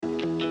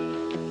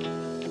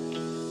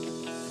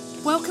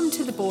Welcome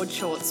to the Board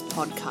Shorts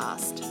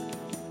podcast.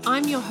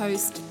 I'm your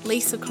host,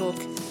 Lisa Cook,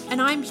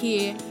 and I'm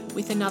here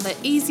with another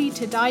easy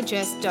to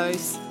digest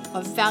dose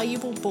of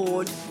valuable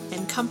board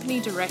and company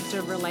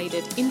director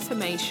related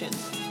information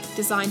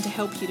designed to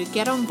help you to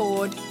get on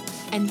board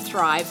and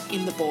thrive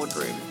in the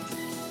boardroom.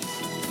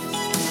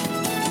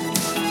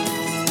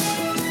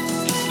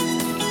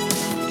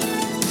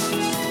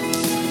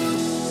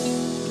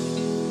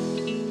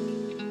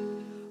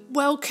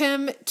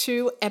 Welcome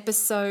to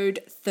episode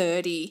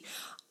 30.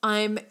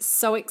 I'm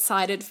so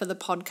excited for the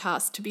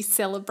podcast to be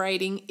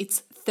celebrating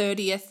its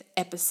 30th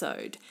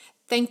episode.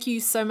 Thank you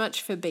so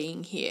much for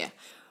being here.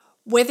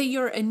 Whether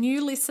you're a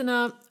new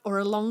listener or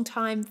a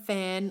long-time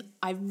fan,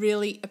 I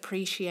really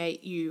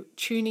appreciate you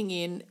tuning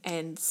in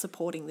and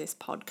supporting this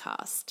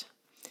podcast.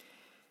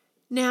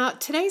 Now,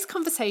 today's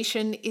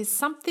conversation is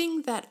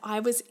something that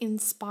I was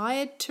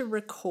inspired to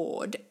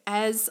record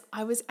as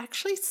I was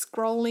actually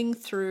scrolling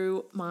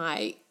through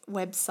my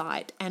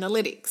website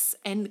analytics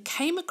and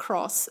came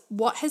across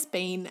what has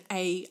been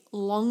a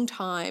long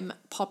time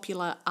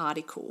popular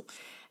article.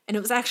 And it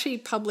was actually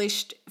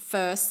published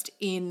first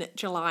in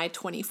July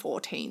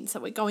 2014. So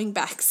we're going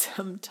back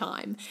some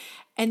time.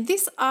 And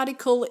this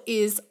article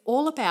is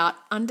all about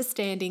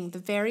understanding the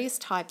various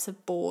types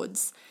of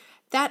boards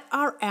that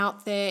are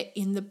out there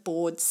in the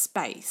board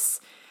space.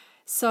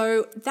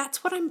 So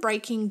that's what I'm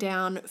breaking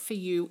down for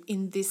you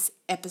in this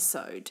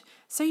episode.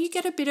 So you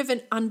get a bit of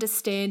an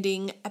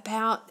understanding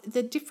about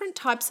the different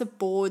types of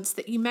boards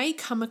that you may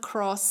come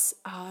across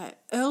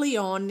early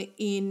on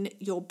in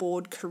your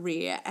board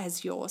career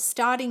as you're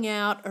starting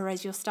out or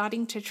as you're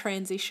starting to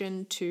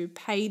transition to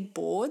paid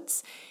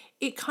boards.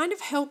 It kind of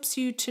helps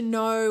you to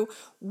know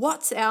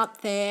what's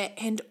out there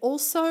and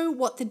also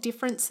what the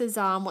differences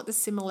are and what the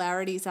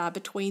similarities are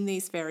between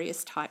these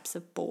various types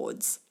of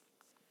boards.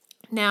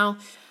 Now,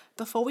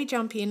 before we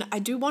jump in, I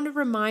do want to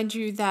remind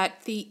you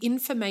that the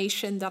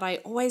information that I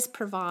always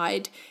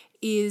provide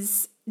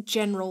is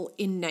general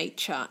in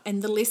nature,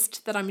 and the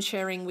list that I'm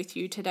sharing with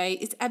you today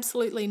is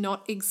absolutely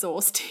not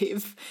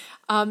exhaustive.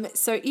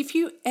 So if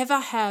you ever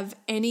have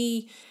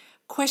any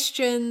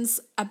questions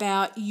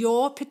about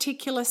your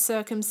particular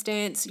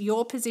circumstance,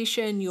 your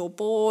position, your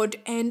board,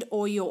 and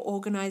or your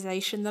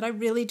organization, that I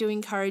really do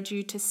encourage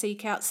you to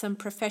seek out some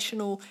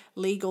professional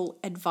legal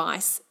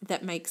advice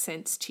that makes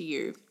sense to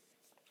you.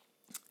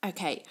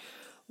 Okay,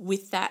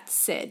 with that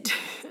said,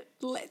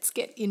 let's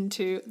get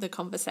into the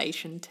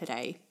conversation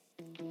today.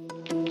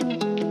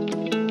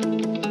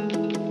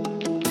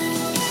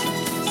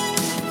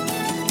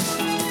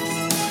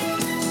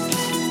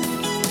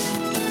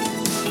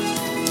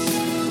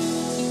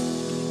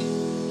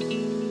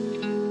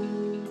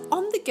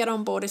 On the Get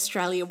On Board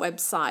Australia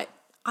website,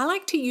 I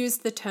like to use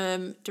the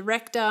term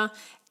director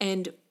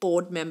and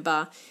board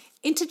member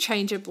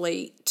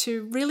interchangeably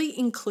to really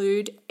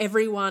include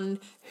everyone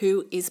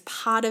who is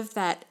part of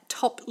that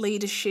top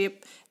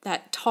leadership,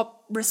 that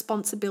top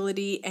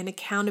responsibility and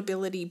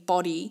accountability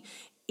body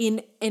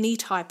in any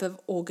type of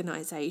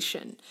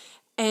organization.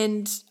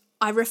 And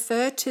I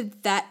refer to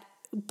that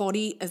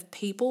body of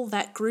people,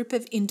 that group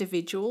of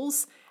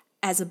individuals,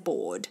 as a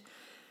board.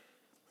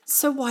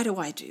 So why do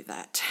I do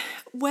that?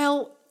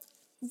 Well,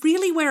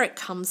 really where it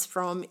comes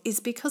from is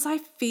because I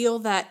feel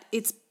that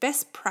it's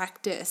best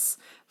practice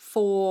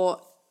for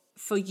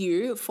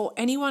you, for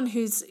anyone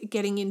who's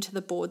getting into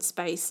the board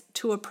space,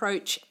 to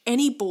approach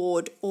any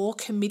board or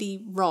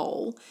committee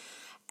role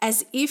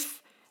as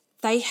if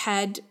they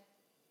had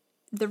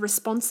the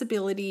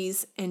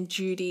responsibilities and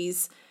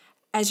duties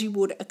as you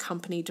would a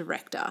company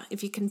director.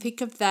 If you can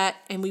think of that,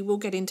 and we will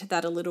get into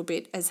that a little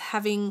bit, as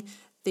having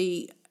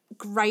the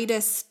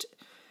greatest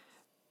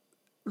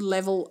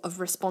level of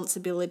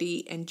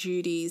responsibility and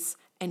duties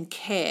and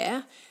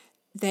care,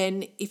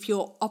 then if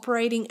you're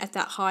operating at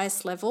that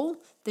highest level,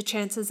 the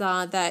chances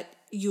are that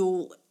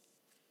you'll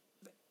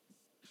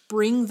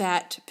bring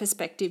that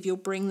perspective, you'll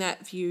bring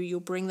that view, you'll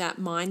bring that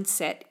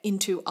mindset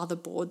into other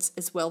boards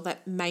as well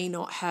that may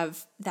not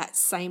have that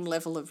same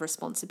level of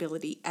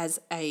responsibility as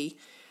a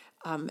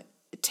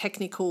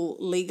technical,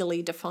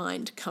 legally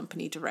defined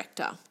company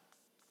director.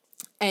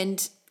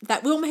 And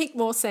that will make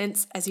more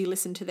sense as you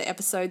listen to the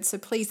episode, so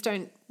please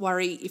don't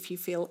worry if you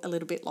feel a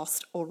little bit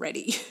lost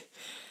already.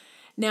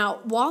 Now,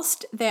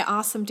 whilst there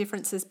are some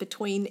differences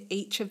between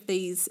each of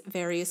these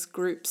various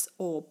groups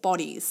or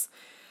bodies,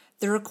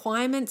 the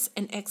requirements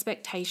and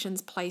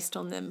expectations placed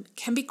on them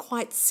can be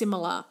quite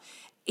similar,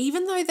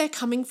 even though they're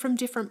coming from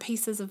different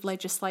pieces of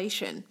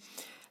legislation.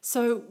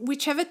 So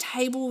whichever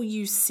table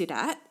you sit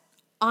at,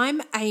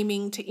 I'm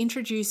aiming to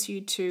introduce you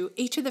to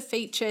each of the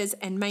features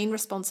and main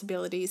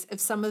responsibilities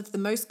of some of the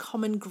most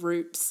common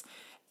groups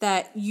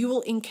that you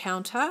will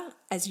encounter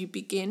as you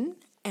begin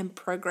and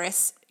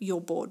progress your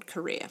board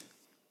career.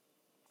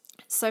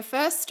 So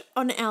first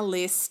on our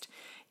list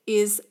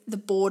is the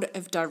board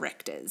of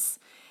directors.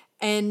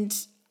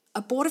 And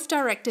a board of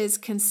directors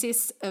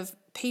consists of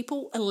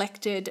people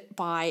elected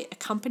by a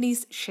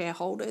company's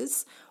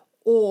shareholders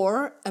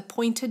or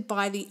appointed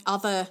by the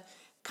other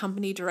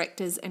company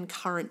directors and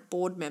current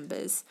board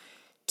members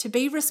to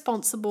be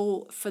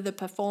responsible for the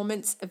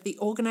performance of the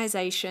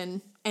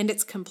organisation and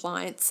its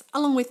compliance,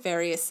 along with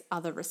various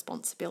other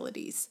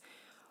responsibilities.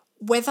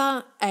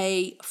 Whether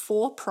a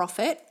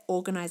for-profit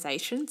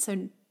organisation,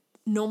 so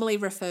normally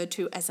referred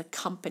to as a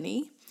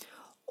company,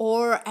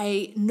 or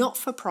a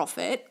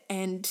not-for-profit,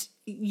 and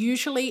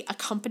usually a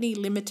company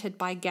limited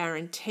by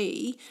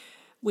guarantee,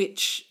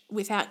 which,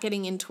 without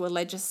getting into a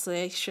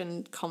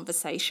legislation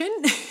conversation,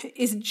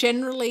 is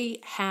generally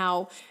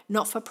how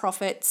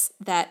not-for-profits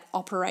that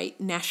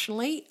operate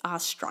nationally are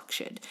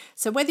structured.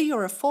 So whether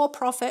you're a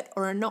for-profit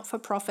or a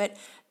not-for-profit,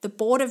 the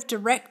board of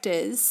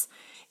directors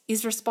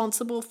is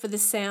responsible for the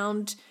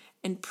sound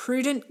and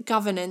prudent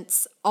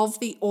governance of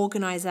the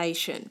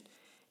organisation,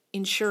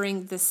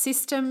 ensuring the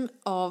system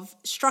of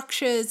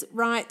structures,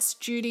 rights,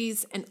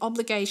 duties, and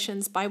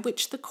obligations by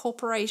which the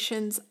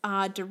corporations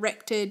are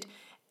directed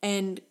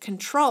and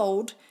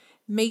controlled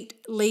meet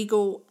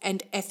legal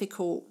and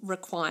ethical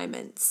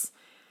requirements.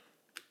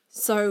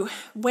 So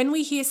when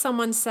we hear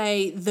someone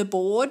say the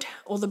board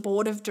or the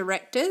board of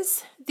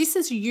directors, this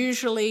is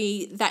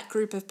usually that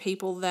group of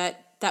people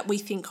that we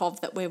think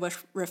of that we're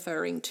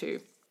referring to.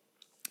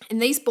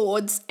 And these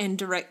boards and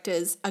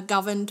directors are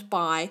governed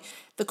by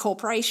the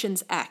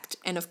Corporations Act.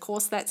 And of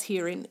course, that's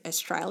here in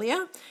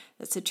Australia.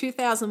 That's a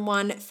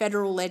 2001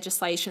 federal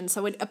legislation.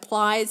 So it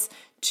applies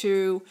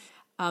to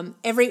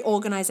every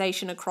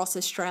organisation across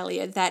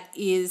Australia that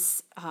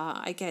is,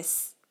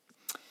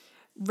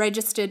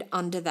 registered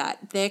under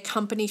that. Their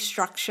company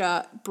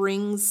structure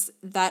brings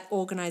that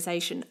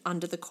organisation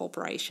under the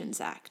Corporations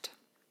Act.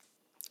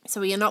 So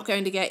we are not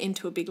going to get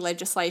into a big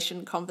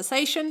legislation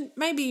conversation,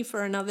 maybe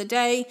for another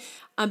day,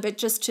 but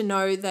just to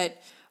know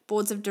that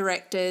boards of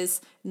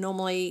directors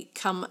normally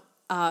come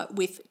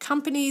with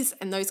companies,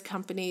 and those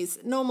companies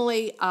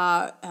normally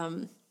are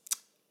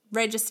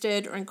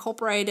registered or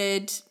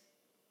incorporated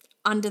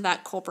under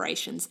that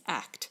Corporations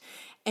Act.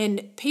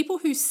 And people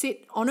who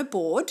sit on a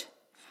board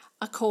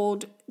are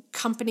called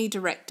company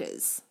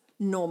directors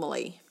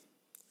normally.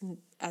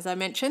 As I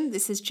mentioned,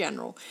 this is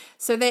general.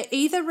 So they're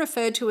either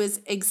referred to as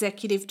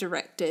executive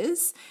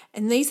directors,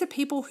 and these are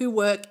people who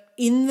work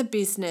in the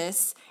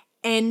business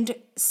and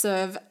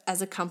serve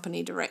as a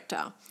company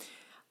director.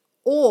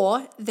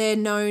 Or they're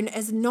known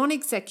as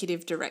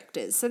non-executive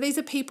directors. So these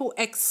are people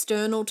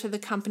external to the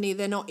company.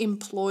 They're not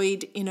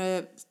employed in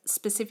a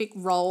specific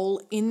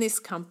role in this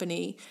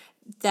company,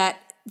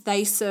 that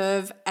they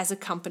serve as a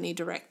company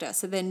director.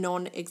 So they're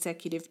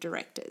non-executive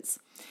directors.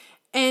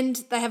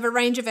 And they have a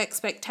range of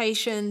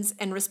expectations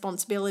and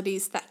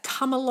responsibilities that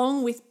come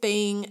along with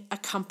being a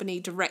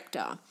company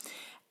director.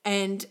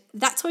 And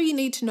that's all you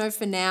need to know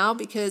for now,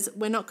 because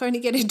we're not going to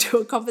get into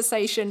a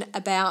conversation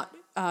about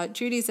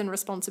duties and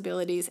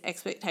responsibilities,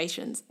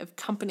 expectations of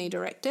company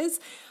directors.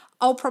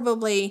 I'll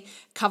probably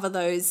cover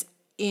those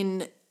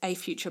in a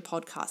future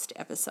podcast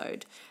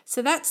episode.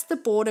 So that's the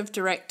board of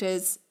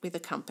directors with a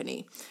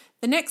company.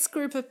 The next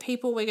group of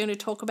people we're going to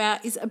talk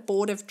about is a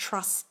board of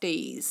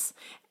trustees.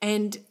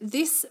 And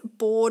this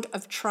board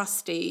of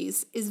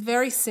trustees is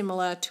very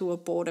similar to a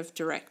board of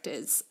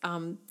directors.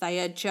 They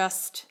are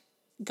just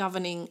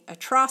governing a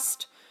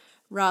trust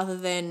rather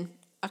than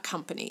a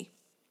company.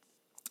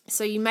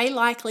 So you may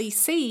likely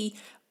see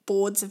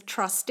boards of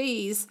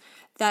trustees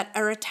that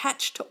are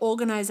attached to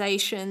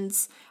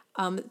organisations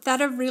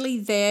that are really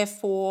there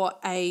for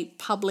a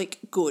public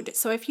good.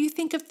 So if you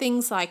think of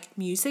things like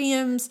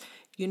museums,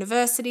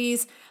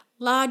 universities,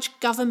 large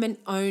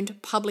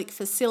government-owned public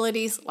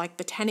facilities like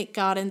botanic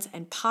gardens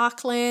and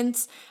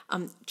parklands,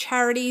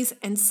 charities,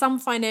 and some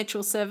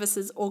financial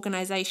services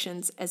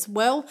organisations as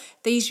well,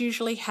 these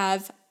usually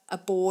have a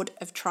board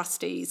of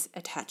trustees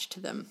attached to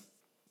them.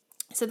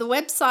 So the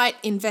website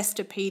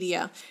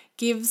Investopedia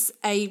gives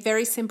a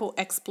very simple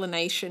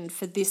explanation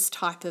for this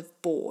type of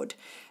board,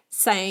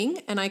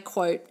 saying, and I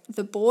quote,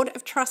 "The board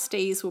of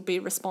trustees will be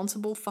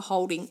responsible for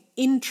holding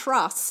in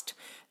trust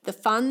the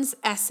funds,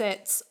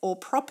 assets, or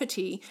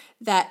property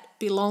that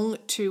belong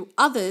to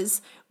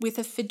others with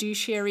a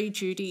fiduciary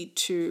duty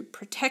to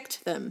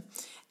protect them."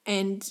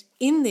 And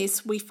in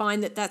this, we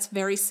find that that's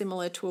very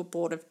similar to a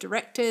board of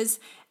directors,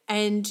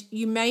 and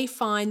you may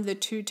find the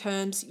two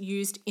terms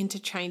used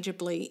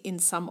interchangeably in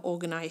some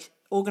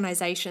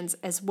organizations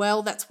as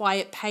well. That's why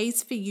it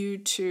pays for you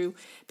to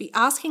be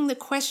asking the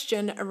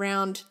question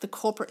around the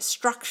corporate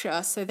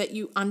structure so that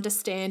you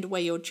understand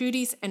where your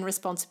duties and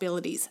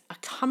responsibilities are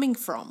coming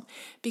from.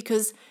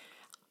 Because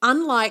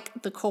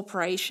unlike the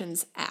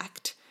Corporations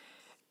Act,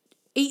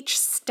 each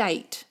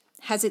state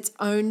has its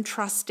own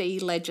trustee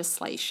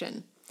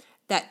legislation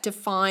that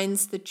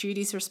defines the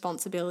duties,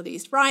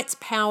 responsibilities, rights,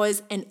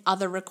 powers, and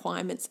other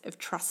requirements of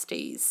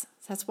trustees.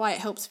 So that's why it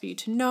helps for you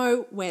to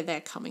know where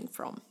they're coming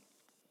from.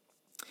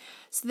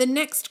 So the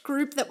next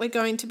group that we're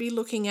going to be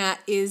looking at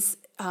is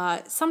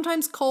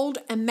sometimes called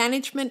a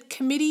management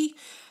committee,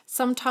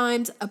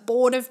 sometimes a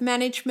board of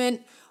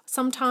management,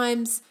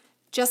 sometimes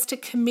just a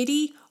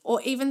committee, or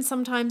even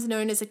sometimes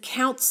known as a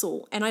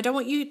council. And I don't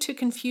want you to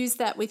confuse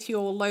that with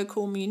your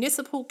local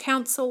municipal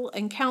council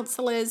and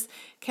councillors.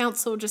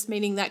 Council just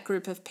meaning that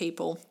group of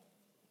people.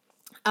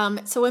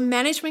 So a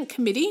management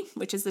committee,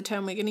 which is the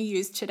term we're going to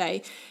use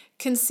today,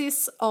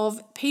 consists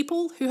of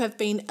people who have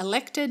been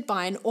elected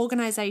by an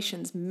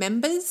organisation's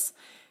members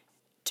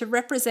to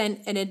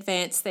represent and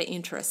advance their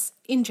interests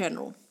in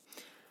general.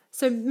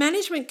 So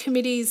management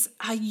committees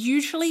are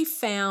usually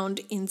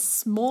found in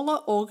smaller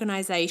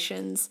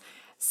organisations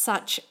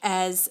such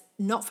as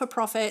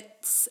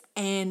not-for-profits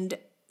and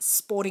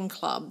sporting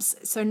clubs.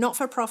 So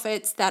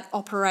not-for-profits that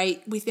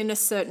operate within a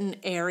certain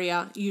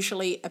area,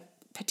 usually a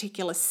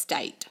particular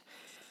state.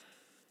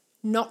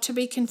 Not to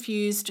be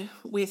confused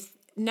with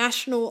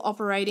national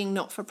operating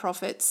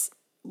not-for-profits,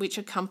 which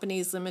are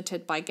companies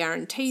limited by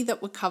guarantee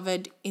that were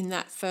covered in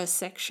that first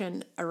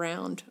section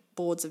around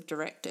boards of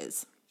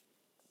directors.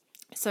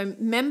 So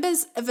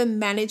members of a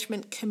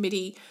management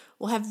committee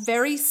will have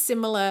very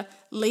similar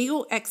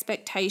legal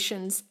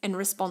expectations and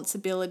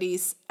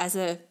responsibilities as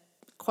a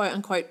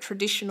quote-unquote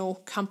traditional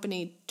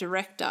company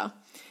director.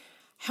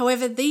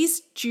 However,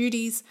 these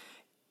duties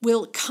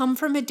will come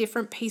from a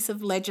different piece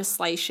of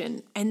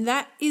legislation, and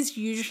that is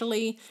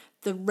usually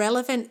the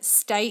relevant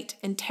state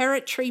and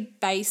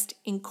territory-based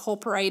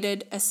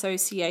incorporated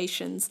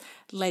associations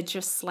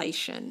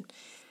legislation.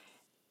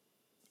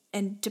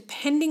 And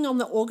depending on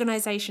the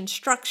organisation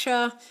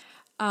structure,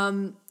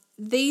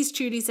 these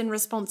duties and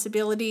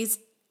responsibilities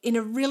in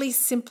a really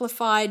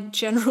simplified,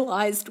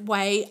 generalised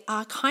way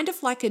are kind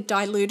of like a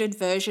diluted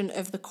version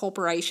of the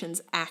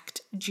Corporations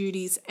Act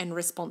duties and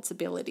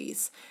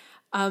responsibilities.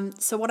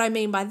 So what I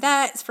mean by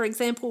that is, for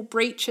example,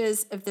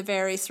 breaches of the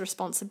various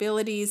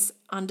responsibilities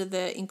under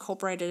the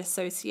Incorporated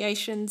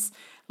Associations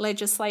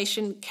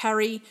legislation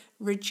carry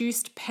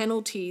reduced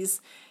penalties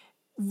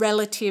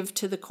relative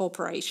to the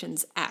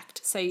Corporations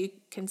Act. So you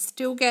can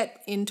still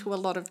get into a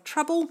lot of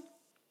trouble,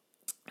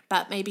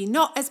 but maybe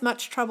not as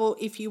much trouble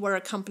if you were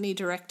a company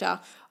director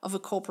of a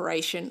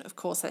corporation. Of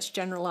course, that's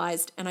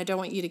generalized, and I don't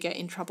want you to get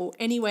in trouble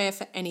anywhere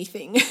for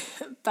anything,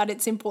 but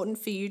it's important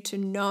for you to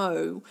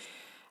know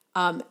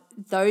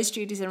those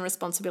duties and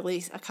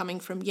responsibilities are coming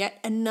from yet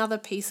another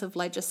piece of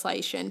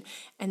legislation,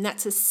 and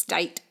that's a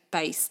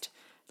state-based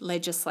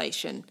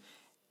legislation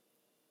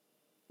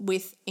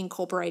with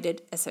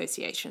incorporated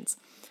associations.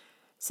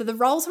 So the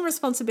roles and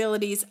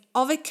responsibilities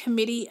of a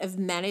committee of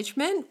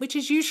management, which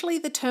is usually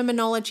the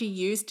terminology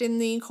used in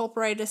the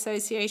incorporated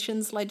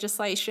associations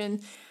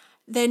legislation,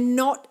 they're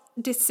not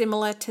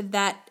dissimilar to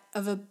that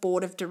of a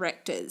board of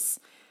directors.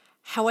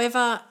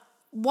 However,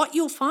 what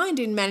you'll find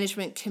in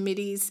management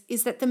committees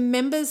is that the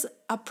members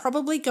are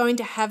probably going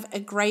to have a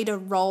greater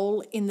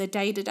role in the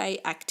day-to-day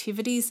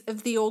activities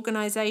of the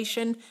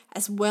organisation,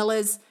 as well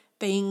as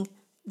being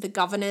the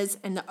governors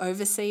and the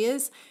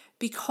overseers,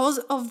 because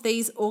of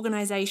these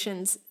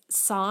organisations'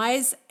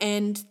 size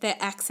and their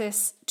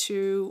access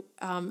to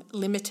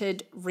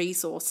limited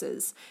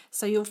resources.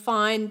 So you'll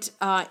find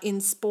in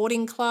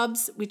sporting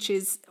clubs, which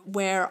is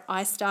where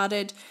I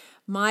started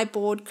my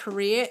board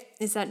career,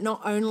 is that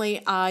not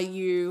only are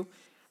you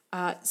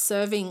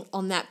serving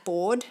on that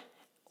board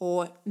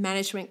or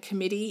management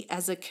committee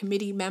as a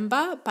committee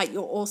member, but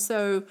you're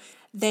also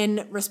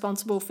then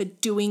responsible for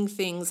doing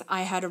things.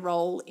 I had a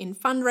role in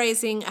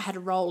fundraising, I had a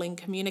role in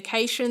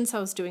communications,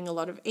 I was doing a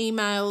lot of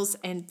emails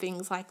and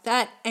things like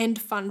that, and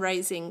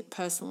fundraising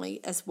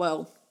personally as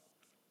well.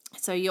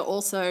 So you're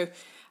also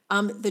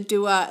the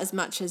doer as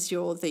much as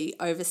you're the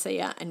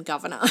overseer and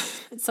governor.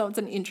 So it's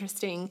an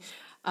interesting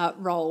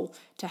role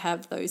to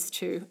have those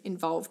two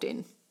involved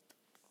in.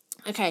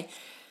 Okay,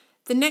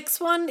 the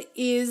next one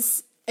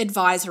is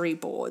advisory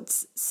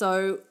boards.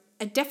 So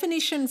a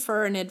definition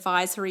for an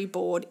advisory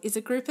board is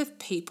a group of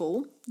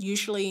people,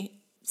 usually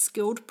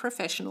skilled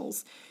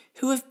professionals,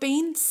 who have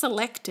been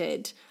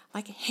selected,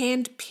 like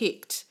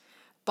handpicked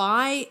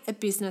by a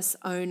business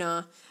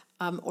owner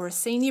or a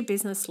senior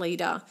business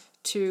leader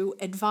to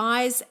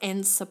advise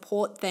and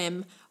support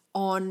them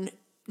on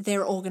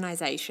their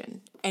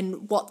organisation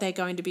and what they're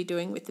going to be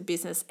doing with the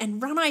business,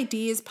 and run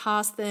ideas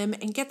past them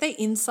and get their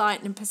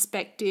insight and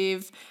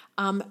perspective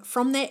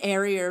from their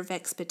area of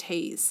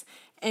expertise.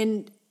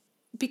 And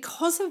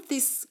because of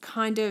this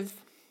kind of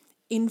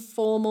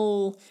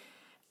informal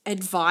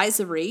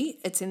advisory,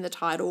 it's in the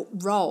title,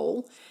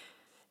 role,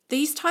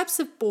 these types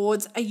of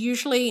boards are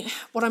usually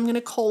what I'm going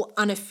to call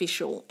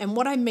unofficial. And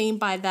what I mean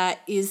by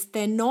that is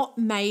they're not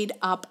made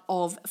up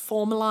of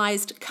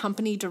formalized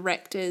company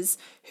directors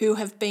who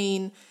have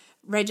been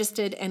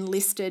registered and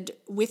listed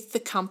with the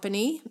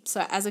company.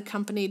 So as a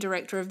company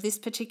director of this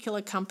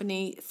particular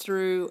company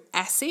through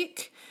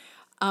ASIC,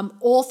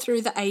 or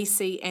through the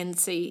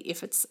ACNC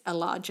if it's a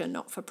larger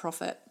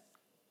not-for-profit.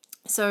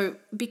 So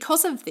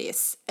because of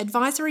this,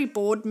 advisory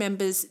board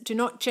members do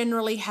not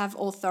generally have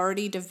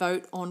authority to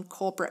vote on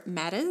corporate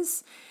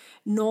matters,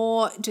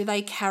 nor do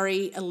they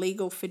carry a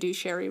legal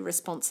fiduciary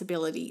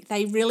responsibility.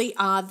 They really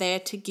are there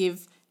to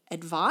give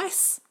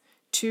advice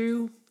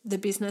to the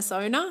business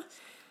owner,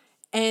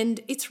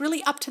 and it's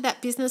really up to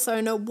that business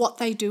owner what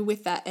they do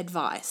with that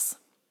advice.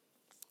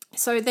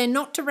 So they're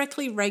not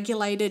directly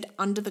regulated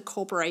under the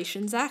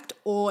Corporations Act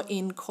or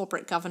in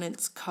corporate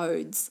governance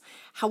codes.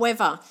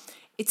 However,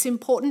 it's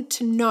important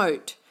to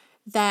note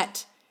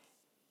that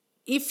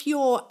if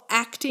you're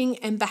acting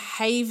and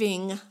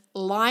behaving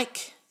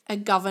like a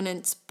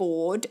governance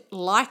board,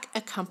 like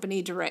a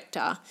company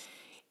director,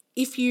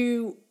 if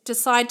you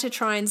decide to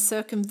try and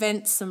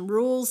circumvent some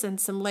rules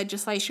and some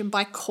legislation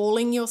by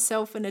calling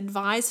yourself an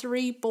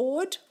advisory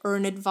board or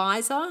an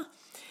advisor,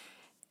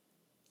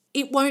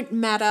 it won't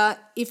matter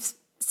if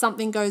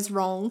something goes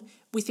wrong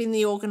within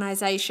the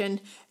organisation.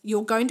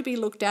 You're going to be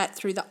looked at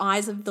through the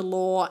eyes of the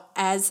law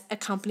as a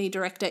company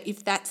director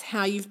if that's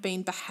how you've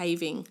been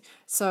behaving.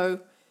 So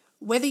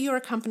whether you're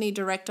a company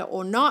director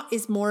or not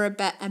is more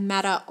about a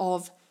matter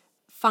of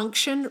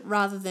function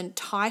rather than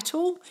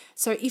title.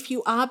 So if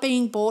you are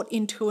being brought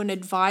into an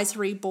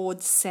advisory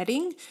board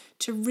setting,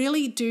 to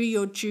really do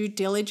your due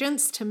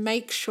diligence to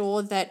make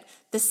sure that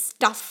the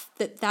stuff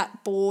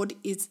that board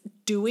is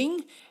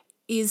doing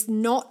is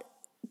not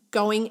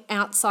going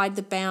outside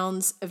the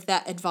bounds of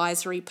that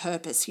advisory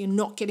purpose. You're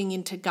not getting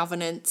into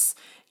governance.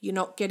 You're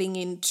not getting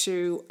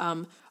into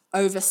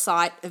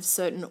oversight of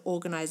certain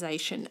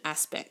organisation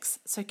aspects.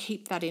 So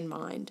keep that in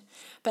mind.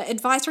 But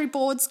advisory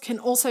boards can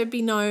also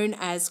be known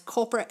as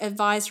corporate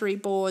advisory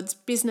boards,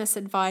 business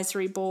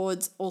advisory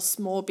boards, or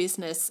small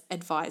business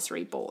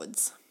advisory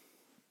boards.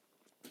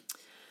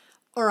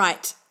 All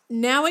right,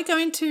 now we're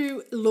going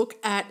to look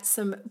at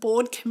some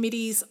board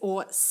committees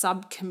or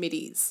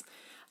subcommittees.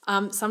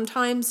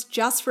 Sometimes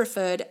just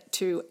referred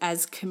to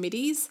as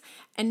committees,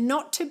 and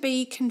not to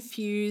be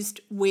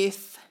confused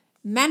with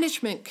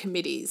management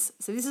committees.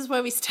 So this is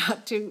where we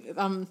start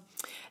to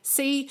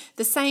see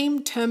the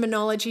same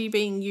terminology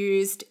being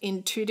used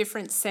in two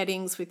different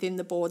settings within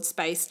the board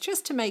space,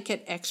 just to make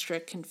it extra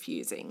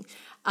confusing.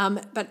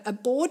 But a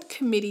board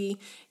committee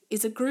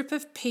is a group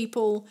of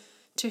people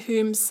to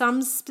whom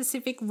some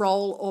specific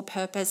role or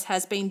purpose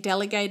has been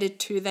delegated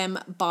to them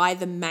by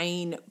the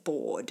main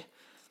board.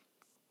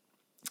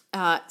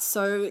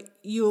 So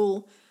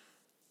you'll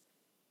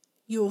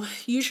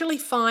usually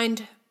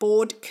find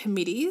board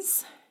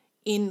committees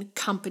in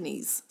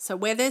companies. So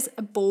where there's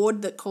a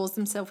board that calls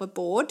themselves a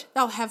board,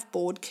 they'll have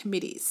board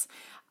committees.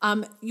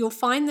 You'll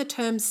find the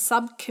term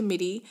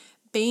subcommittee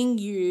being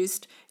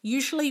used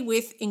usually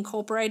with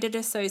incorporated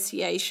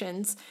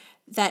associations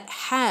that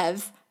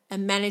have a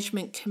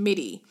management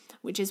committee,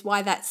 which is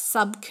why that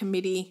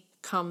subcommittee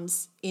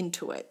comes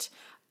into it.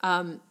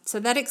 So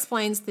that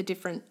explains the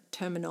different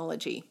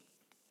terminology.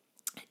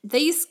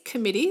 These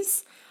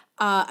committees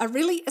are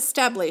really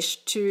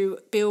established to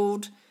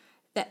build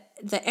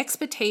the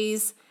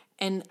expertise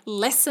and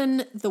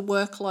lessen the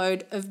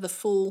workload of the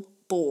full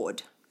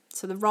board.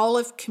 So the role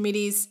of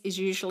committees is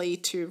usually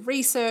to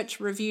research,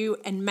 review,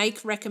 and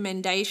make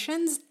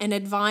recommendations and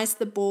advise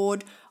the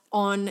board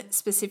on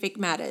specific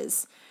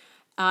matters.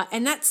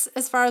 And that's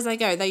as far as they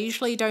go. They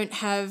usually don't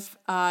have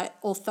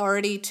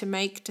authority to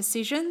make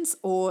decisions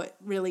or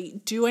really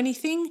do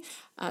anything.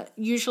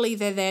 Usually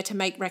they're there to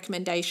make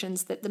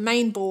recommendations that the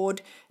main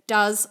board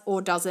does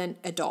or doesn't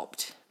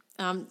adopt.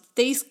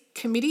 These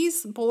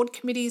committees, board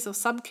committees or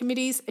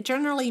subcommittees, are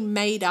generally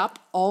made up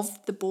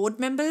of the board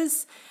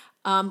members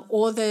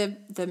or the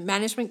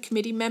management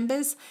committee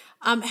members.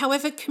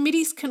 However,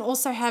 committees can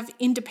also have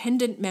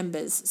independent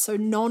members, so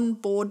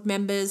non-board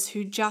members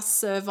who just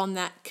serve on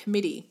that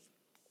committee.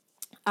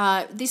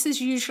 This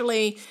is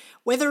usually,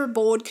 whether a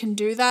board can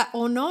do that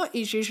or not,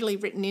 is usually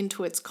written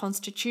into its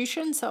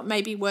constitution, so it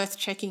may be worth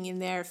checking in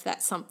there if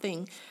that's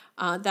something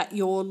that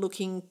you're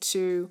looking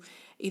to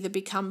either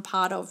become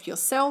part of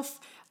yourself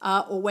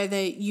or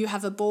whether you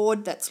have a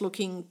board that's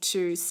looking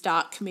to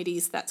start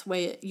committees. That's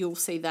where you'll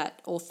see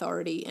that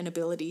authority and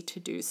ability to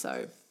do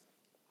so.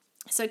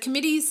 So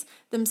committees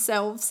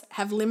themselves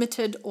have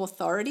limited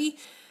authority,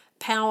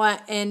 power,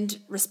 and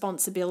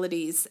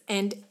responsibilities,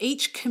 and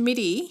each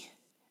committee,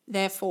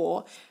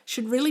 therefore,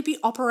 should really be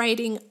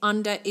operating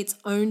under its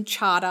own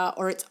charter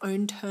or its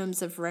own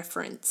terms of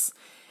reference.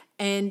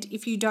 And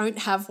if you don't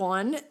have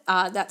one,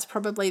 that's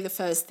probably the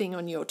first thing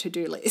on your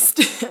to-do list.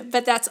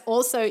 But that's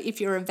also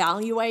if you're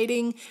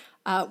evaluating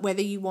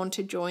whether you want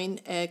to join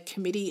a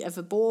committee of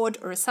a board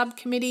or a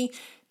subcommittee,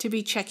 to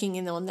be checking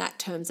in on that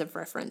terms of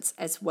reference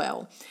as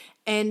well.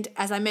 And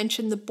as I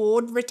mentioned, the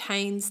board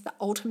retains the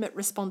ultimate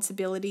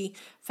responsibility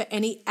for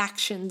any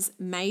actions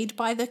made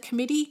by the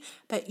committee,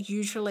 but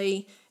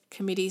usually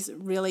committees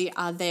really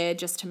are there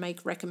just to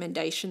make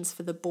recommendations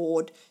for the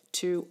board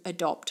to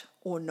adopt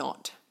or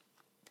not.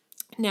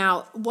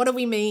 Now, what do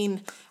we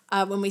mean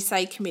when we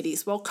say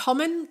committees? Well,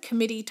 common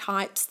committee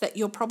types that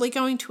you're probably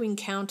going to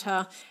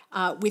encounter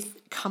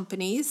with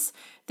companies,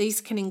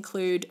 these can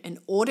include an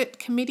audit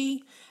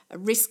committee, a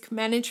risk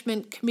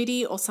management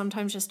committee, or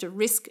sometimes just a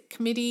risk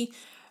committee,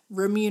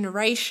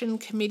 remuneration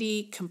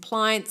committee,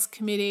 compliance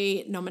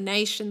committee,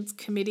 nominations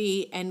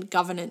committee, and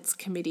governance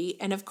committee,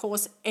 and of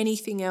course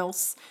anything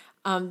else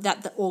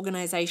that the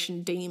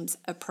organisation deems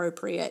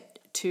appropriate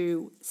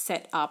to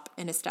set up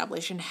and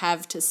establish and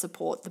have to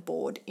support the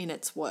board in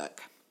its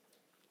work.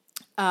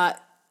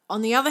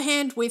 On the other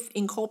hand, with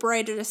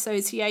incorporated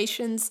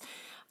associations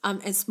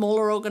and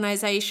smaller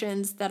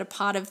organisations that are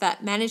part of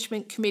that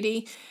management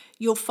committee,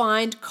 you'll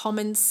find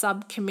common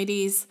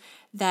subcommittees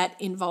that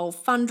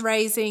involve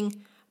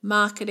fundraising,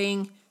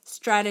 marketing,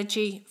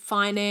 strategy,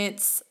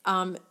 finance,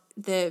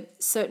 the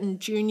certain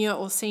junior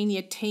or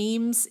senior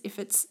teams, if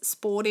it's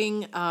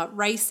sporting,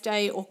 race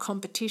day or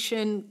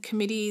competition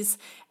committees,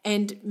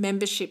 and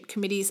membership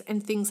committees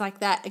and things like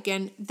that.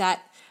 Again,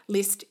 that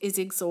list is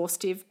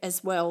exhaustive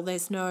as well.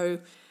 There's no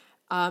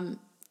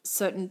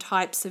certain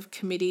types of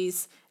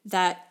committees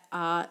that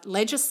are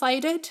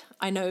legislated.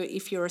 I know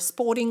if you're a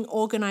sporting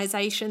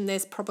organisation,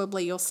 there's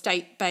probably your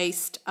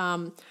state-based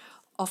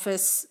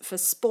Office for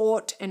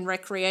Sport and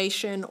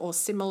Recreation or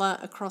similar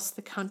across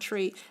the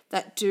country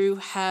that do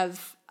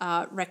have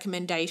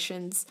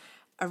recommendations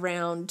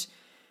around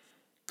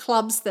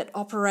clubs that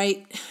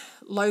operate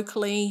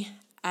locally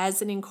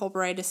as an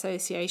incorporated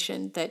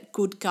association, that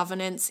good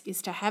governance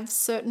is to have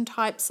certain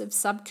types of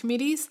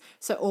subcommittees.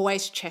 So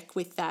always check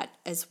with that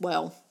as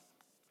well.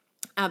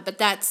 But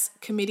that's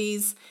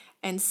committees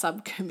and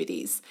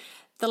subcommittees.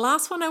 The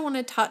last one I want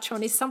to touch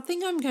on is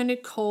something I'm going to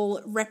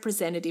call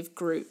representative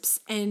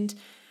groups. And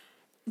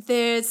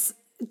there's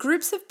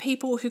groups of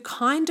people who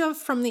kind of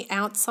from the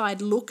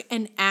outside look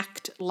and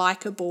act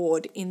like a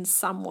board in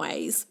some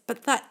ways,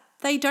 but that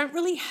they don't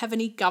really have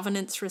any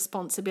governance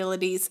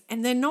responsibilities,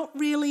 and they're not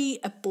really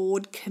a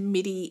board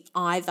committee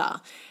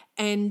either.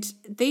 And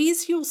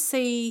these you'll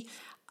see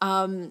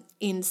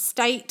in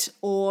state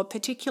or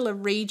particular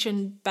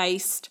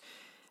region-based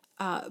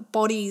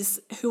bodies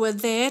who are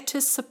there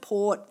to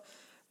support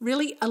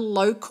really a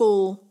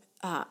local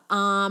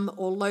arm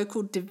or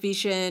local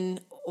division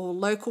or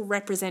local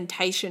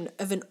representation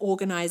of an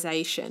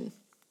organisation.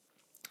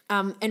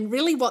 And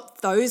really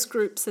what those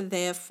groups are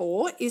there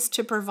for is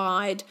to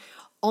provide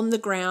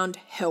on-the-ground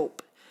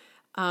help.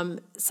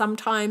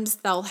 Sometimes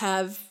they'll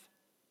have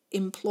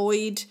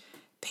employed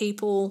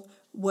people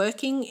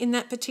working in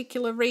that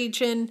particular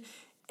region,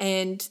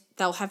 and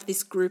they'll have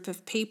this group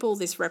of people,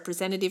 this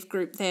representative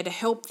group there to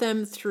help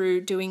them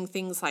through doing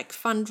things like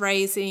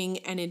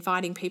fundraising and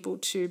inviting people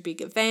to big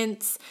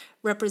events,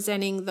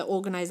 representing the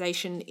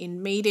organisation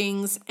in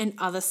meetings and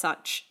other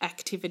such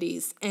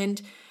activities.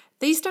 And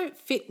these don't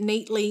fit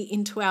neatly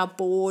into our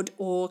board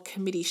or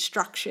committee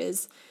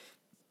structures,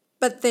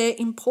 but they're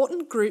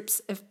important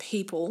groups of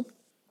people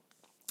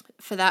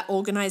for that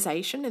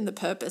organisation and the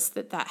purpose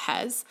that that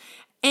has.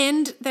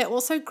 And they're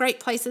also great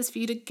places for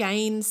you to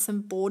gain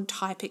some board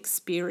type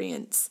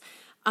experience.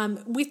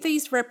 With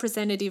these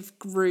representative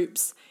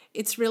groups,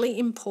 it's really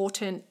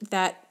important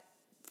that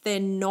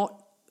they're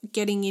not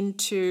getting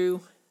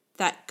into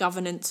that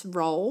governance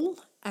role,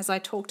 as I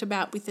talked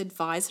about with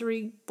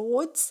advisory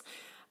boards,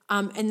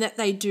 and that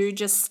they do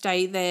just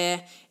stay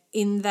there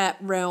in that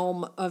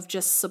realm of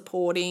just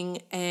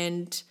supporting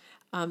and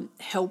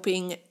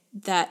helping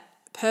that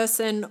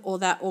person or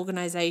that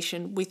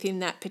organisation within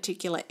that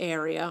particular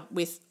area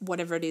with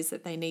whatever it is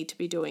that they need to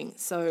be doing.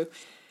 So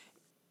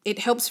it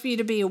helps for you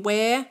to be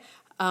aware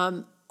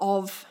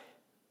of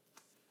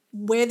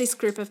where this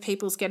group of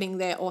people is getting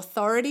their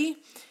authority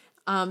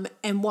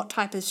and what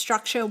type of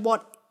structure,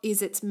 what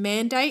is its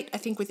mandate. I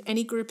think with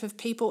any group of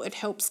people, it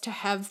helps to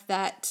have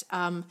that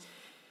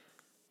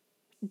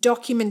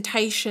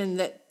documentation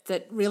that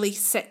really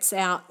sets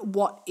out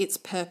what its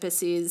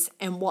purpose is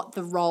and what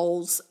the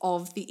roles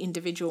of the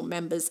individual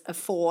members are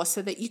for, so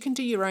that you can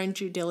do your own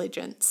due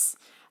diligence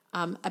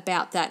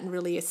about that and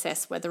really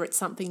assess whether it's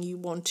something you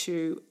want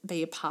to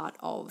be a part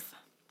of.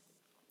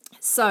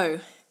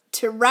 So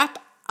to wrap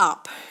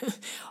up,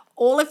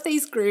 all of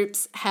these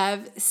groups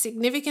have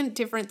significant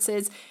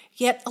differences,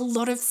 yet a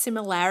lot of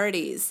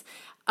similarities.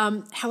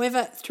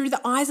 However, through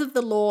the eyes of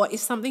the law, if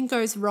something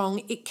goes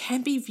wrong, it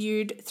can be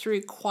viewed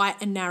through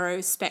quite a narrow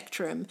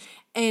spectrum.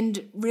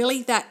 And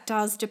really that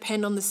does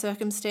depend on the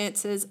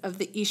circumstances of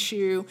the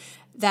issue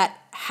that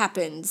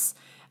happens.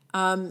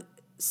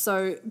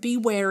 So be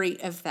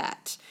wary of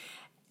that.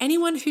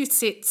 Anyone who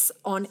sits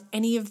on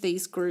any of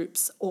these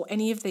groups or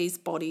any of these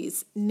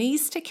bodies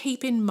needs to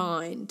keep in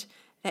mind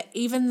that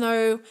even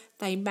though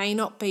they may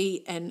not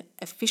be an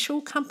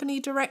official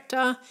company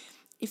director,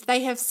 if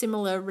they have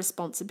similar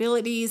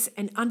responsibilities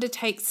and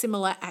undertake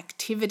similar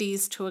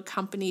activities to a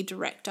company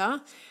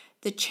director,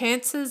 the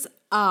chances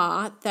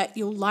are that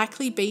you'll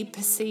likely be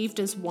perceived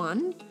as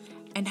one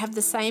and have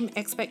the same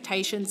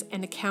expectations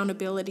and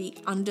accountability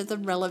under the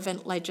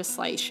relevant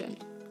legislation.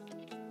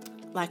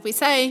 Like we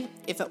say,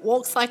 if it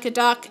walks like a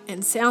duck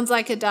and sounds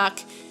like a duck,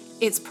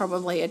 it's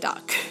probably a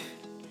duck.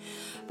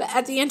 But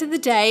at the end of the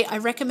day, I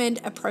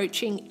recommend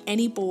approaching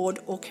any board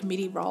or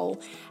committee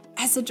role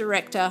as a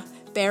director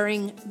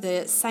bearing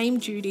the same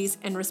duties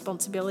and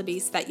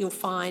responsibilities that you'll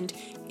find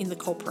in the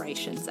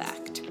Corporations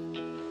Act.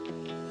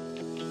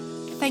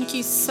 Thank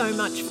you so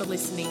much for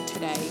listening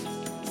today.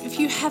 If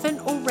you haven't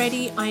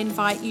already, I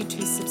invite you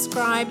to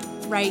subscribe,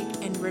 rate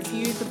and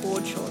review the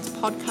Board Shorts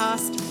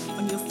podcast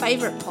on your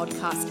favourite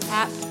podcast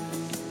app.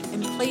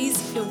 And please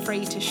feel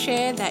free to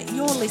share that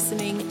you're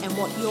listening and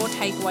what your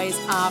takeaways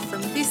are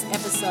from this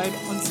episode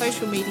on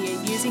social media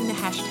using the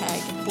hashtag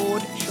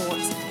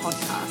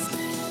BoardShortsPodcast.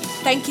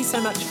 Thank you so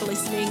much for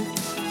listening,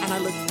 and I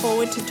look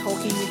forward to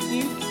talking with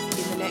you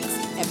in the next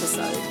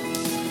episode.